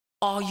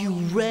Are you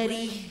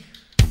ready?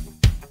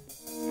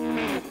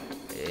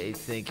 You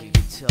think you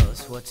could tell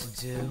us what to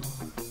do?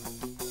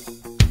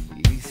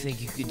 You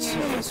think you could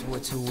tell us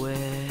what to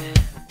wear?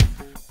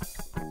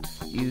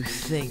 You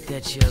think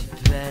that you're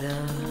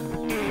better?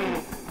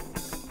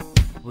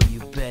 Well, you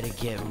better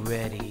get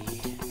ready.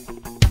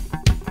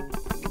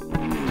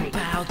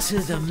 Bow to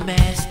the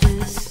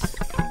masters.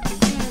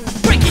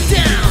 Break it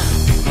down!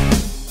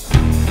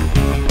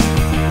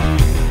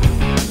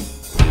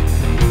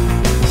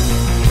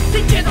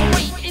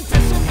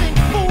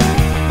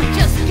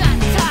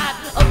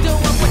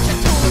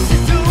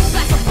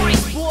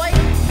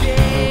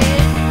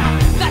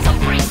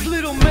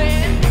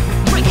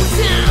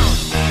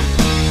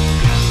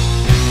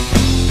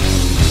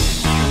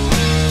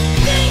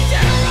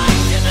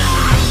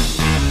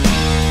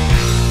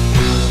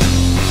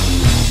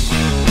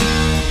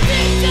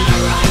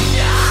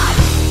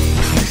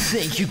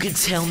 Think you can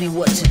tell me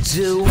what to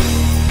do? You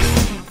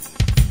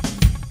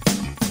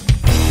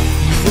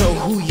know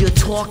who you're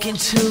talking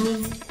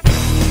to?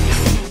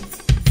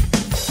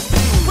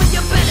 Well, you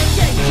better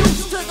get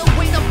used to the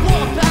way the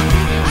ball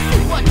bounces. I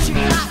see what you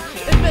got,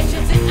 it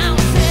measures in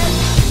ounces.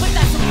 But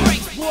that's a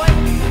brace, boy.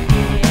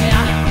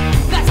 Yeah,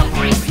 that's a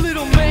brace,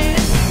 little man.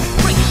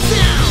 Break it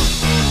down.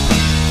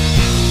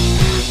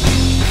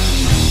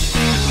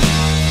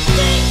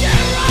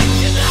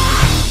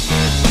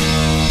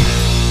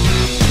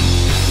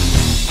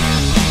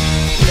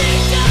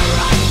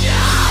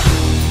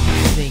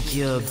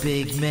 You're a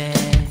big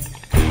man.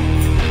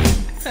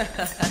 I'll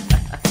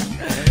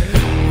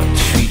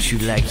treat you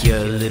like you're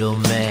a little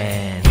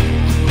man.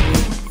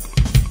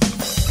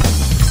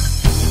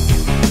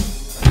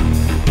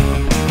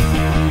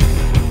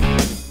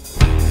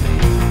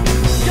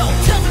 Yo,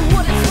 tell me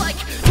what it's like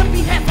to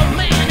be half a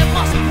man. It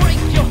must break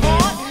your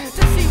heart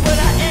to see what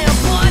I am,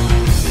 but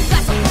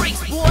that's a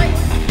brace, boy.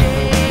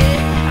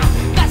 Yeah,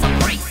 that's a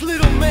brace,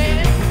 little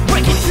man.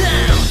 Break it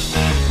down.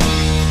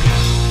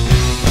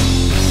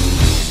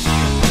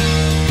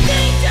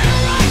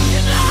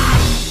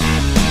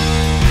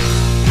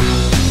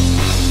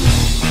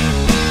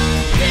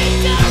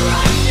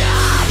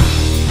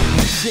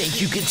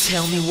 Think you can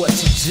tell me what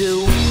to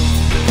do?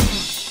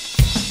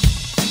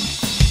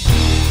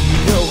 You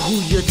know who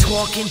you're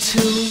talking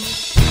to?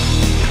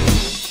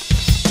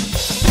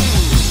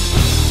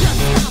 Just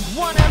stop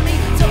wanting me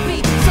to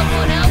be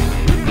someone else.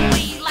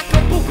 Bleed like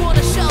a book on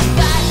a shelf.